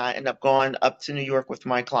transaction, and I ended up going up to New York with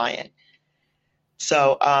my client.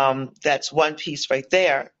 So that's one piece right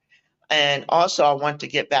there. And also, I want to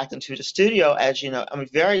get back into the studio, as you know, I mean,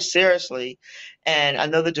 very seriously. And I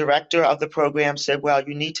know the director of the program said, well,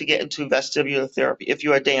 you need to get into vestibular therapy if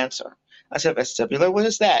you're a dancer. I said, vestibular? What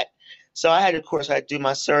is that? So I had to do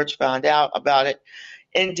my search, found out about it.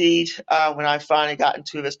 Indeed, when I finally got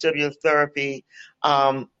into vestibular therapy,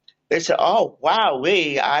 they said, oh, wow,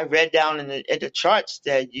 I read down in the charts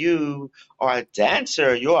that you are a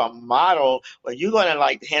dancer, you're a model, well, you're going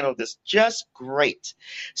to handle this just great.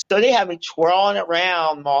 So they had me twirling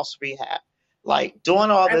around Moss Rehab,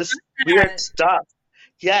 doing all this weird stuff.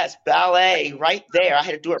 Yes, ballet right there. I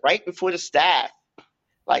had to do it right before the staff.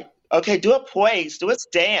 Okay, do a poise, do a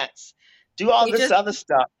dance, do all this other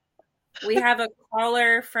stuff. We have a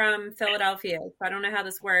caller from Philadelphia. So I don't know how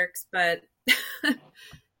this works, but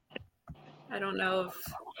I don't know if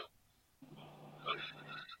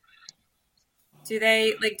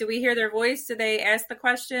do we hear their voice? Do they ask the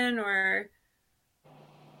question or?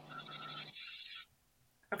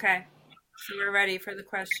 Okay, so we're ready for the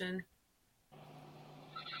question.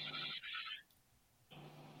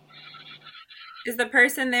 Is the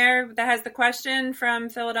person there that has the question from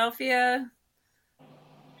Philadelphia?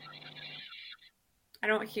 I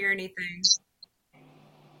don't hear anything.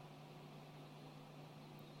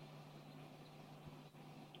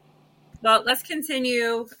 Well, let's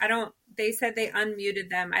continue. They said they unmuted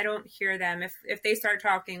them. I don't hear them. If they start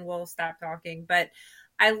talking, we'll stop talking. But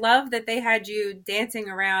I love that they had you dancing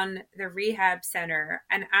around the rehab center.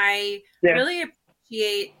 And I really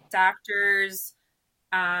appreciate doctors,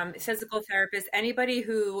 physical therapists, anybody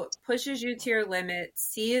who pushes you to your limit,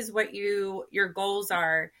 sees what your goals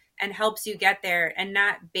are and helps you get there, and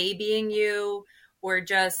not babying you or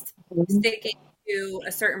just sticking to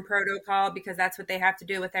a certain protocol because that's what they have to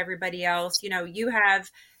do with everybody else. You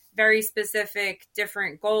have very specific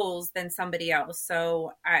different goals than somebody else.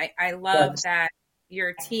 So I love that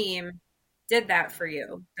your team did that for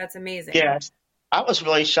you. That's amazing. Yes. I was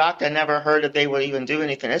really shocked. I never heard that they would even do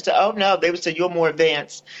anything. They said, oh, no, they would say you're more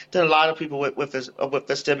advanced than a lot of people with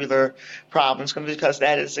vestibular problems, because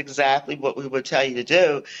that is exactly what we would tell you to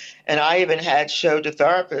do. And I even had showed the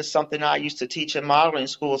therapist something I used to teach in modeling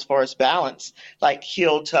school as far as balance, like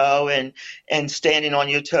heel toe and standing on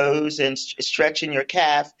your toes and stretching your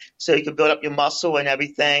calf so you can build up your muscle and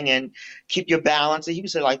everything and keep your balance. And he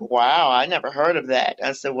was like, wow, I never heard of that.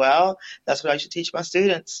 I said, well, that's what I should teach my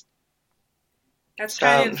students. That's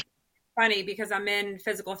kind of funny because I'm in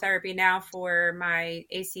physical therapy now for my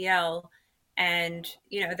ACL, and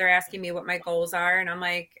they're asking me what my goals are, and I'm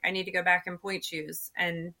like, I need to go back in point shoes,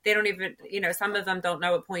 and they don't even, some of them don't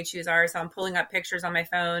know what point shoes are, so I'm pulling up pictures on my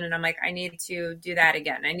phone, and I'm like, I need to do that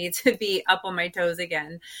again. I need to be up on my toes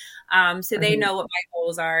again. So they know what my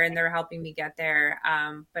goals are, and they're helping me get there.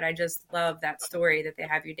 But I just love that story that they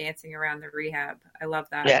have you dancing around the rehab. I love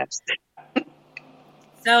that. Yes.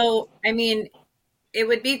 So, I mean, it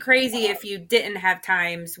would be crazy if you didn't have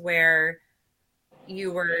times where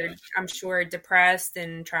you were, I'm sure, depressed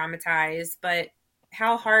and traumatized, but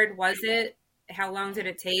how hard was it? How long did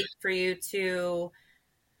it take for you to,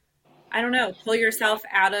 I don't know, pull yourself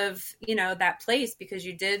out of, that place? Because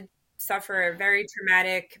you did suffer a very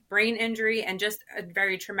traumatic brain injury and just a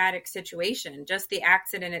very traumatic situation. Just the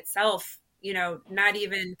accident itself, not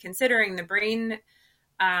even considering the brain,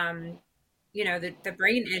 the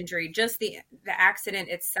brain injury, just the accident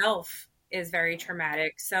itself is very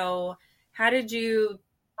traumatic. So how did you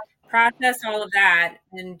process all of that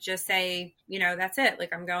and just say, that's it.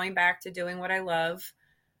 I'm going back to doing what I love.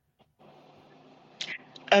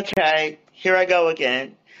 Okay, here I go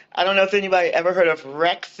again. I don't know if anybody ever heard of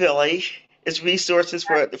Rec Philly. It's resources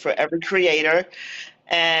for every creator.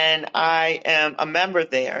 And I am a member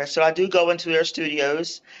there. So I do go into their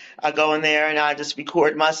studios. I go in there and I just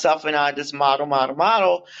record myself and I just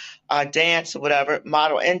model, dance or whatever,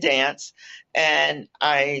 model and dance. And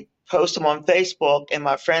I post them on Facebook, and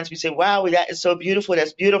my friends would say, wow, that is so beautiful.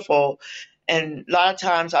 That's beautiful. And a lot of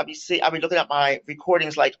times I'll be looking at my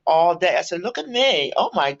recordings like all day. I said, look at me. Oh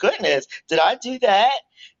my goodness. Did I do that?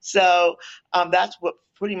 So that's what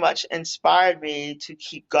pretty much inspired me to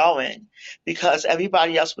keep going, because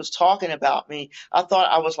everybody else was talking about me. I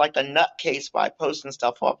thought I was like a nutcase by posting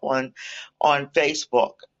stuff up on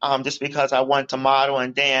Facebook, just because I wanted to model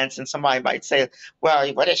and dance. And somebody might say, well,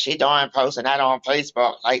 what is she doing posting that on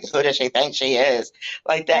Facebook? Like, who does she think she is?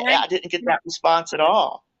 Like that. I didn't get that response at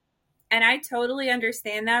all. And I totally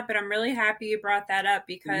understand that, but I'm really happy you brought that up,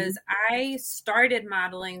 because I started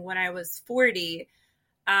modeling when I was 40.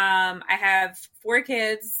 I have 4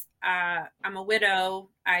 kids. I'm a widow.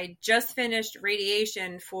 I just finished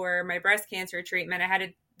radiation for my breast cancer treatment. I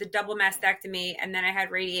had the double mastectomy, and then I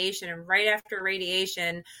had radiation. And right after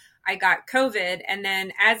radiation, I got COVID. And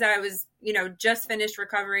then as I was, just finished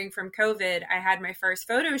recovering from COVID, I had my first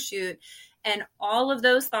photo shoot. And all of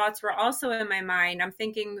those thoughts were also in my mind. I'm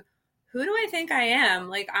thinking, who do I think I am?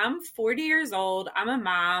 Like, I'm 40 years old. I'm a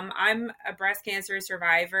mom. I'm a breast cancer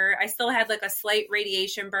survivor. I still had like a slight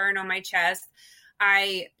radiation burn on my chest.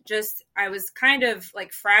 I was kind of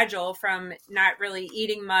like fragile from not really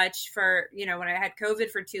eating much for, when I had COVID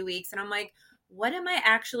for 2 weeks. And I'm like, what am I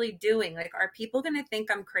actually doing? Like, are people going to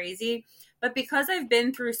think I'm crazy? But because I've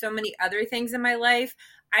been through so many other things in my life,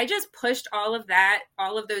 I just pushed all of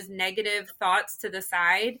those negative thoughts to the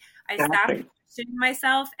side. I stopped questioning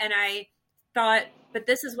myself, and I thought, but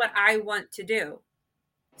this is what I want to do.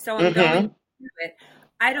 So I'm going to do it.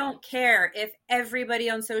 I don't care if everybody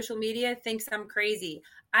on social media thinks I'm crazy.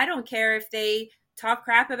 I don't care if they talk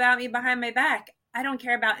crap about me behind my back. I don't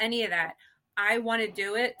care about any of that. I want to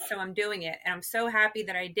do it, so I'm doing it. And I'm so happy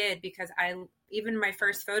that I did, because even my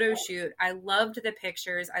first photo shoot, I loved the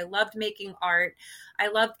pictures. I loved making art. I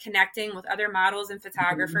loved connecting with other models and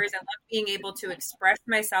photographers. I loved being able to express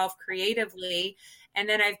myself creatively. And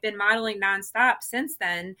then I've been modeling nonstop since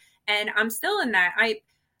then. And I'm still in that. I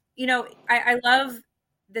love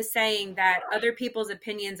the saying that other people's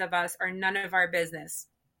opinions of us are none of our business,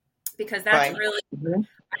 because that's really,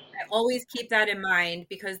 I always keep that in mind,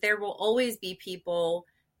 because there will always be people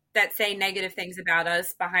that say negative things about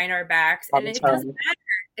us behind our backs. And it doesn't matter.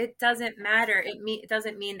 It doesn't matter. It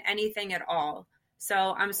doesn't mean anything at all.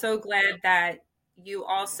 So I'm so glad that you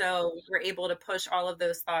also were able to push all of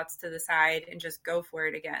those thoughts to the side and just go for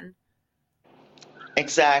it again.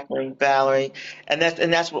 Exactly, Valerie. And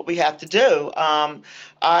that's what we have to do. I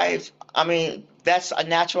mean, that's a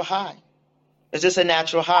natural high. It's just a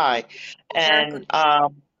natural high. And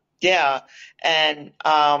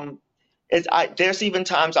there's even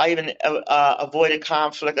times I even avoided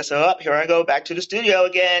conflict. I said, here I go back to the studio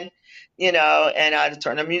again, and I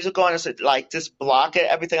turn the music on and said, like, just block it,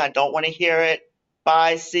 everything. I don't want to hear it.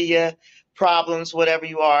 Bye, see ya, problems, whatever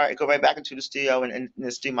you are. I go right back into the studio and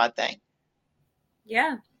just do my thing.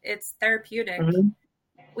 Yeah, it's therapeutic.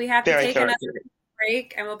 We have to take another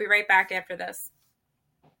break, and we'll be right back after this.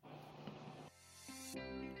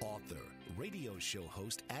 Author, radio show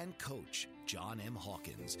host, and coach John M.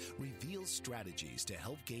 Hawkins reveals strategies to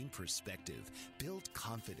help gain perspective, build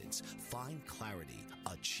confidence, find clarity,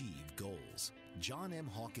 achieve goals. John M.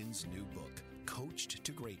 Hawkins' new book, Coached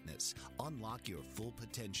to Greatness, Unlock Your Full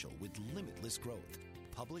Potential with Limitless Growth,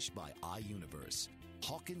 published by iUniverse.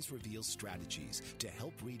 Hawkins reveals strategies to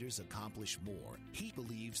help readers accomplish more. He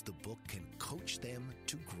believes the book can coach them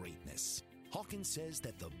to greatness. Hawkins says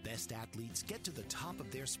that the best athletes get to the top of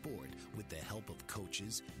their sport with the help of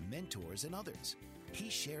coaches, mentors, and others. He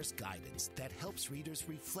shares guidance that helps readers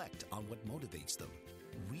reflect on what motivates them,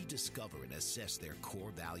 rediscover and assess their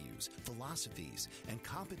core values, philosophies, and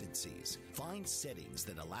competencies, find settings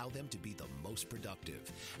that allow them to be the most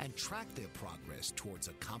productive, and track their progress towards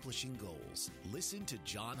accomplishing goals. Listen to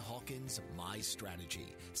John Hawkins' My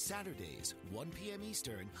Strategy, Saturdays, 1 p.m.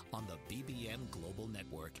 Eastern on the BBM Global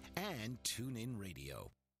Network and TuneIn Radio.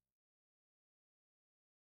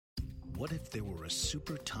 What if there were a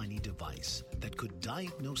super tiny device that could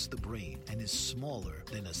diagnose the brain and is smaller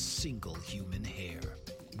than a single human hair?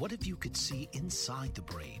 What if you could see inside the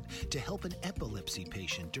brain to help an epilepsy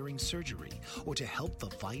patient during surgery or to help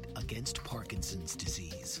the fight against Parkinson's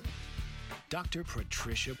disease? Dr.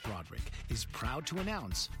 Patricia Broderick is proud to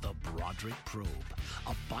announce the Broderick Probe,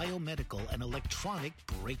 a biomedical and electronic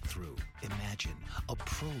breakthrough. Imagine a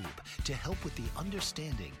probe to help with the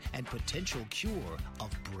understanding and potential cure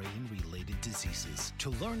of brain-related diseases. To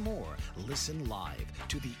learn more, listen live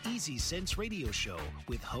to the Easy Sense radio show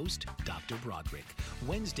with host Dr. Broderick,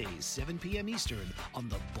 Wednesdays 7 p.m. Eastern on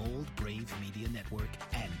the Bold Brave Media Network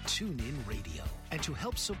and TuneIn Radio. And to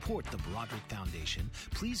help support the Broderick Foundation,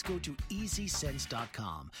 please go to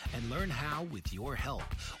EasySense.com and learn how, with your help,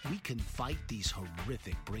 we can fight these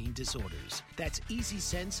horrific brain disorders. That's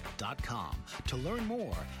EasySense.com to learn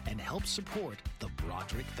more and help support the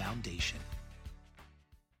Broderick Foundation.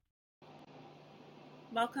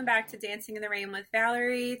 Welcome back to Dancing in the Rain with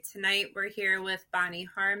Valerie. Tonight we're here with Bonnie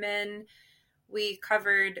Harmon. We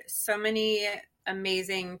covered so many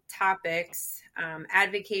amazing topics,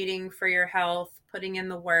 advocating for your health, putting in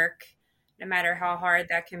the work, no matter how hard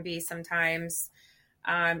that can be sometimes.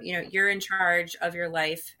 You're in charge of your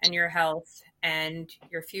life and your health and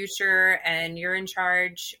your future, and you're in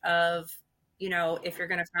charge of, if you're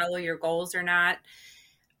going to follow your goals or not.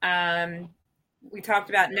 We talked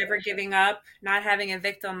about never giving up, not having a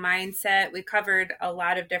victim mindset. We covered a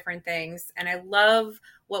lot of different things. And I love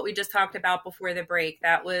what we just talked about before the break.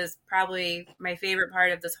 That was probably my favorite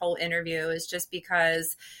part of this whole interview, is just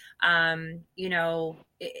because,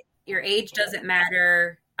 your age doesn't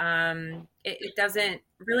matter. It doesn't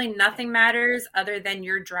really, nothing matters other than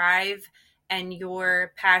your drive and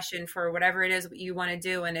your passion for whatever it is you want to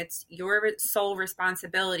do. And it's your sole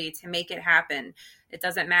responsibility to make it happen. It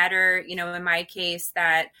doesn't matter, in my case,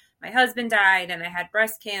 that my husband died and I had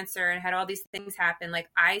breast cancer and had all these things happen. Like,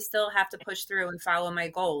 I still have to push through and follow my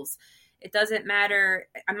goals. It doesn't matter.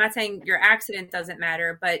 I'm not saying your accident doesn't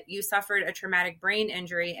matter, but you suffered a traumatic brain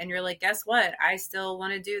injury and you're like, guess what? I still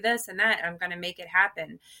want to do this and that. And I'm going to make it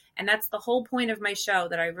happen. And that's the whole point of my show,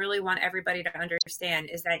 that I really want everybody to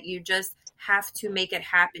understand, is that you just have to make it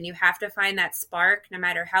happen. You have to find that spark, no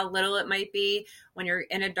matter how little it might be, when you're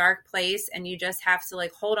in a dark place, and you just have to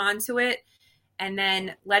hold on to it and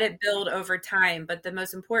then let it build over time. But the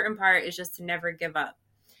most important part is just to never give up.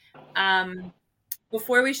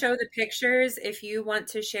 Before we show the pictures, if you want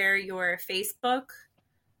to share your Facebook,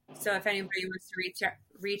 so if anybody wants to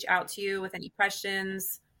reach out to you with any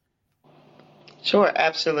questions. Sure,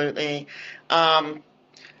 absolutely. Actually,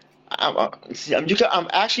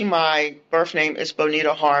 my birth name is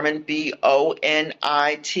Bonita Harmon,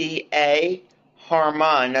 Bonita,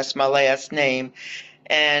 Harmon. That's my last name.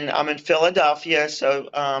 And I'm in Philadelphia, so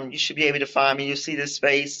you should be able to find me. You see this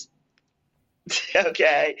face.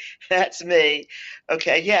 Okay, that's me.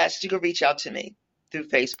 Okay, yes, you can reach out to me through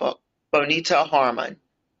Facebook, Bonita Harmon.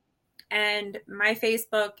 And my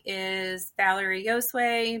Facebook is Valerie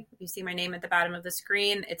Yosway. You see my name at the bottom of the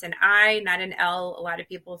screen. It's an I, not an L. A lot of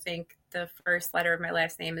people think the first letter of my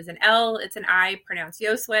last name is an L. It's an I, pronounced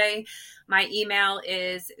Yosway. My email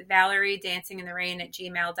is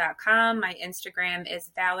valeriedancingintherain@gmail.com. My Instagram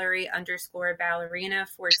is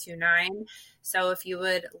Valerie_ballerina429. So if you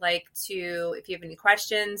would like to, if you have any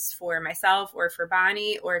questions for myself or for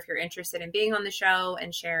Bonnie, or if you're interested in being on the show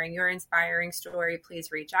and sharing your inspiring story,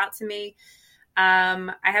 please reach out to me.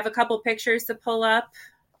 I have a couple pictures to pull up,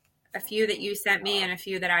 a few that you sent me and a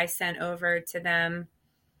few that I sent over to them.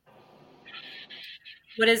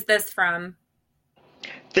 What is this from?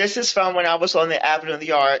 This is from when I was on the Avenue of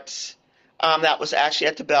the Arts. That was actually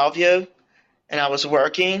at the Bellevue, and I was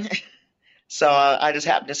working. So I just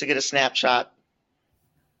happened to get a snapshot.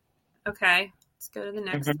 Okay, let's go to the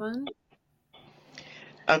next one.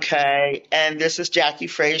 Okay, and this is Jackie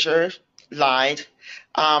Frazier live.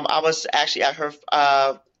 I was actually at her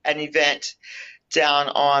an event down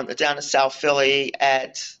in South Philly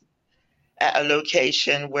at a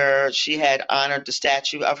location where she had honored the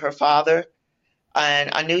statue of her father. And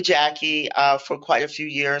I knew Jackie for quite a few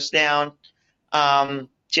years now.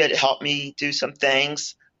 She had helped me do some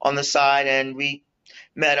things on the side, and we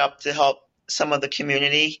met up to help some of the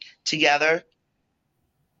community together.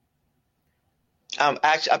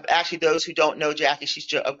 Actually, those who don't know Jackie, she's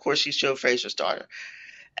Joe Frazier's daughter.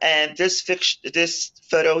 And this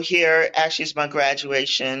photo here actually is my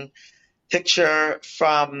graduation picture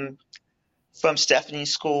from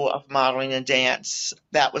Stephanie's School of Modeling and Dance.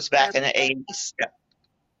 That was back in the 80s. Yeah.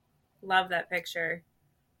 Love that picture.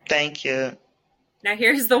 Thank you. Now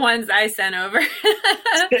here's the ones I sent over.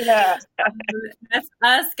 Yeah. That's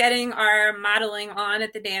us getting our modeling on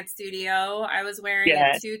at the dance studio. I was wearing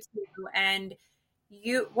a tutu, and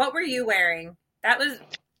what were you wearing?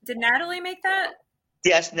 Did Natalie make that?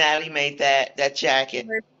 Yes, Natalie made that jacket.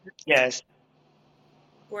 Yes.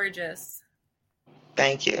 Gorgeous.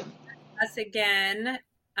 Thank you. us again.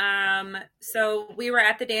 So we were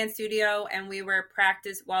at the dance studio and we were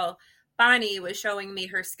Bonnie was showing me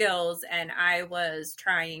her skills and I was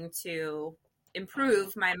trying to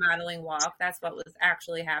improve my modeling walk. That's what was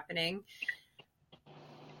actually happening.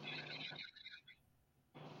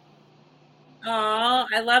 Oh,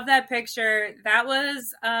 I love that picture. That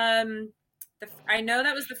was, I know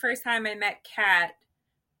that was the first time I met Kat,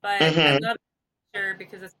 but I love the picture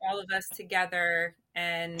because it's all of us together.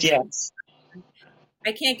 And yes,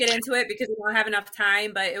 I can't get into it because we don't have enough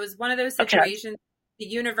time, but it was one of those situations. The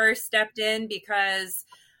universe stepped in because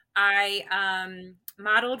I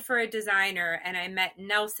modeled for a designer and I met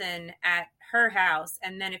Nelson at her house.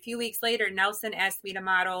 And then a few weeks later, Nelson asked me to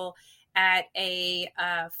model at a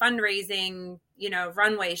fundraising,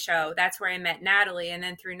 runway show. That's where I met Natalie. And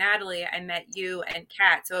then through Natalie, I met you and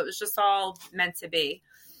Kat. So it was just all meant to be.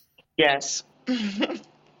 Yes.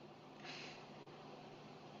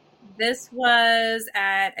 This was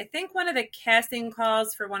at, I think, one of the casting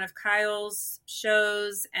calls for one of Kyle's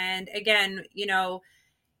shows. And again,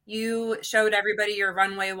 you showed everybody your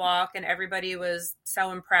runway walk and everybody was so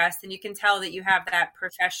impressed. And you can tell that you have that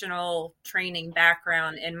professional training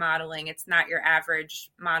background in modeling. It's not your average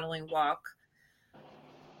modeling walk.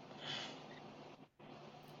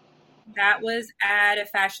 That was at a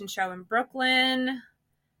fashion show in Brooklyn.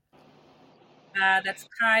 That's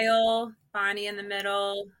Kyle, Bonnie in the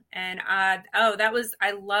middle. And I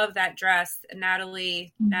love that dress.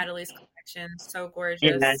 Natalie's collection. So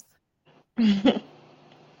gorgeous. Yes.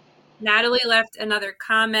 Natalie left another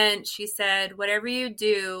comment. She said, whatever you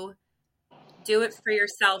do it for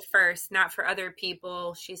yourself first, not for other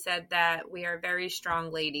people. She said that we are very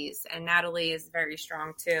strong ladies, and Natalie is very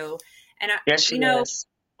strong too. And yes, she is.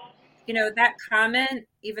 That comment,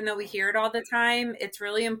 even though we hear it all the time, it's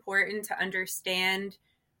really important to understand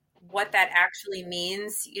what that actually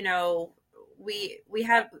means. We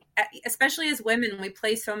have, especially as women, we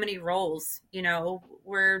play so many roles.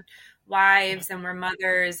 We're wives and we're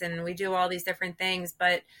mothers and we do all these different things,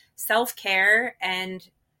 but self-care and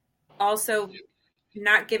also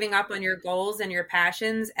not giving up on your goals and your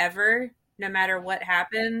passions ever, no matter what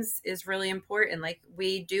happens, is really important. Like,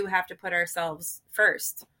 we do have to put ourselves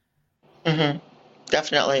first. Mm-hmm.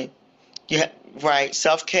 Definitely. Yeah, right.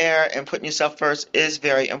 Self-care and putting yourself first is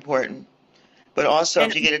very important. But also,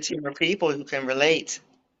 if you get a team of people who can relate,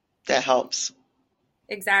 that helps.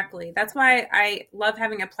 Exactly. That's why I love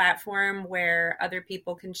having a platform where other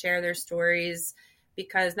people can share their stories,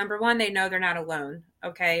 because number one, they know they're not alone.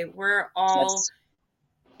 Okay. We're all,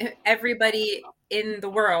 everybody in the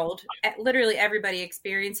world, literally everybody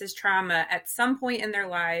experiences trauma at some point in their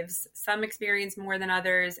lives. Some experience more than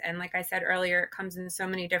others. And like I said earlier, it comes in so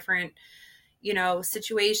many different,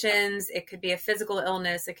 situations. It could be a physical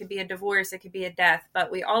illness. It could be a divorce. It could be a death,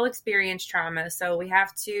 but we all experience trauma. So we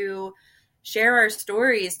have to share our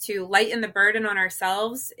stories to lighten the burden on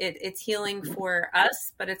ourselves. It's healing for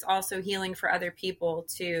us, but it's also healing for other people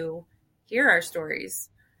to hear our stories.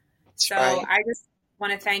 So I just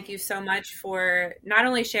want to thank you so much for not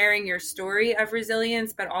only sharing your story of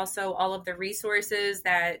resilience, but also all of the resources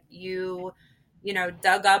that you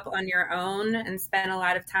dug up on your own and spent a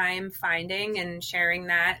lot of time finding and sharing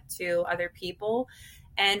that to other people.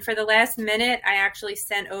 And for the last minute, I actually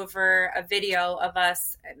sent over a video of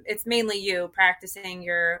us. It's mainly you practicing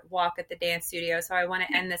your walk at the dance studio. So I want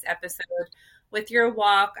to end this episode with your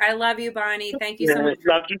walk. I love you, Bonnie. Thank you so much.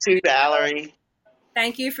 Love you too, Valerie.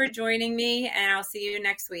 Thank you for joining me, and I'll see you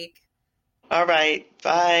next week. All right.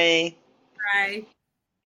 Bye. Bye.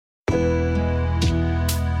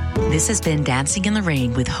 This has been Dancing in the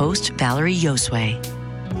Rain with host Valerie Josue.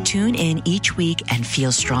 Tune in each week and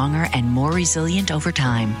feel stronger and more resilient over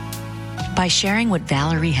time. By sharing what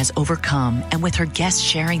Valerie has overcome and with her guests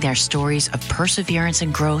sharing their stories of perseverance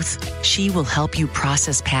and growth, she will help you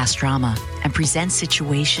process past trauma and present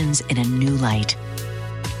situations in a new light.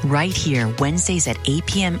 Right here, Wednesdays at 8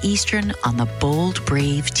 p.m. Eastern on the Bold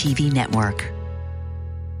Brave TV network.